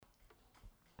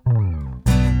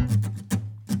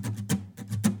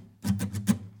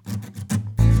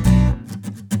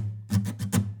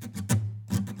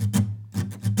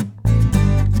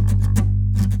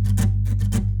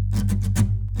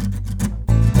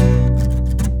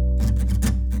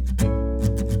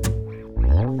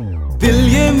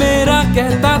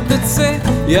कहता तुझसे,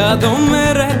 यादों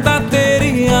में रहता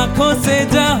तेरी आंखों से।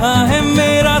 जहां है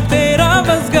मेरा तेरा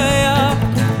बस गया,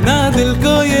 ना दिल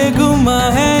को ये गुमा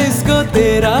है, इसको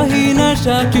तेरा ही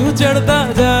नशा क्यों चढ़ता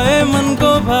जाए, मन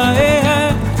को भाए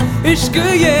है इश्क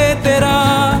ये तेरा।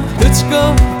 तुझको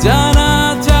जाना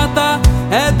चाहता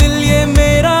है दिल ये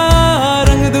मेरा,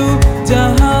 रंग दूं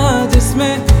जहां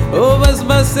जिसमें ओ बस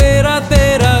बसेरा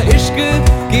तेरा। इश्क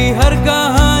की हर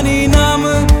कहानी नाम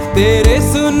तेरे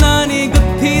सुनानी,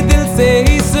 गुत्थी दिल से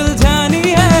ही सुलझानी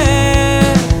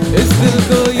है। इस दिल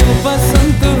को यूं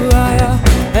पसंद आया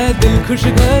है, दिल खुश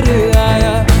घर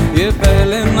आया, ये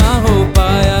पहले ना हो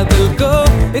पाया। दिल को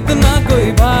इतना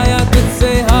कोई भाया,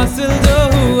 तुझसे हासिल जो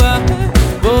हुआ है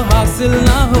वो हासिल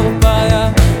ना हो पाया,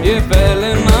 ये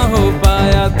पहले ना हो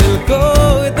पाया। दिल को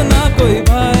इतना कोई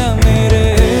भाया मेरे।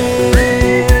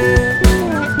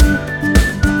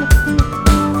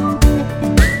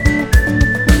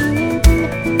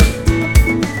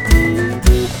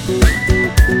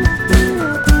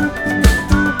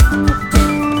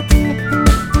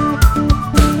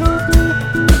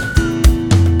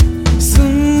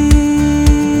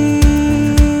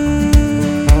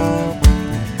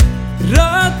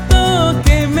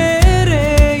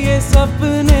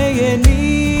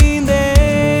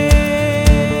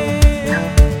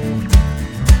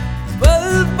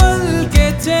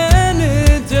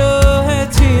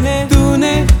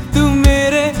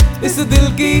 इस दिल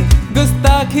की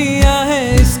गुस्ताखियां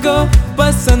हैं, इसको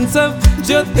पसंद सब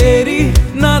जो तेरी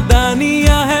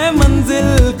नादानियां है।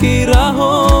 मंजिल की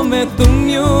राहों में तुम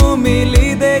यूं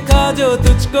मिली, देखा जो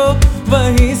तुझको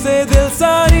वहीं से दिल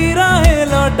सारी राहें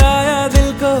लौटाया।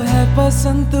 दिल को है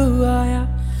पसंद तू आया,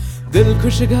 दिल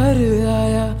खुश घर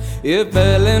आया, ये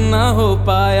पहले ना हो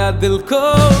पाया। दिल को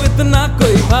इतना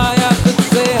कोई भाया,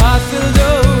 तुझसे हासिल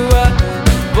जो हुआ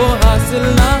वो हासिल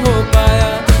ना हो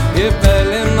पाया, ये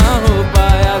पहले ना हो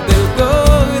पाया। दिल को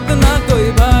इतना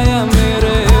कोई भाया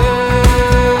मेरे।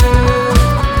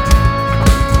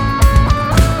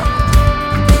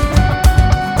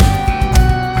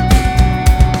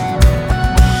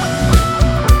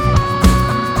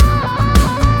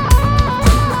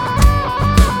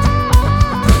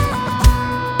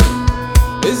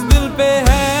 इस दिल पे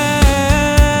है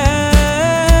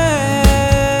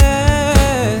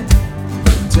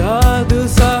जादू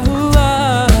सा हुआ,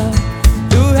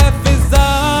 तू है फिजा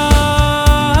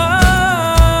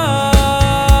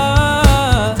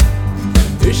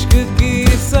इश्क की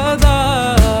सदा,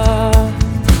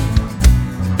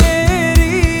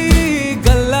 तेरी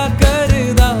गल्ला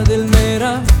करदा दिल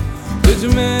मेरा तुझ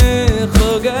में खो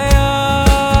गया।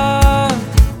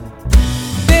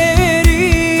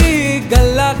 तेरी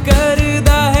गल्ला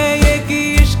करदा है ये कि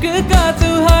इश्क का तू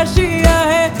हाशिया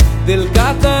है, दिल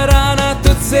का तराना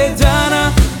तुझसे जाना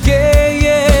के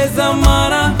ये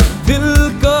जमाना। दिल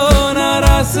को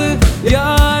नाराज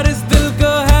यार, इस दिल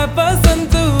को है पसंद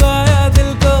तू आया,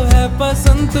 दिल को है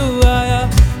पसंद तू आया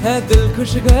है, दिल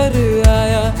खुश घर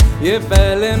आया, ये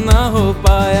पहले ना हो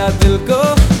पाया। दिल को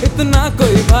इतना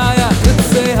कोई भाया,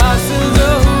 तुझसे हासिल जो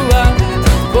हुआ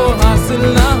वो हासिल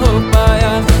ना हो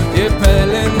पाया, ये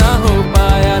पहले ना हो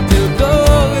पाया। दिल को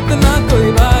इतना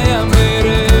कोई भाया।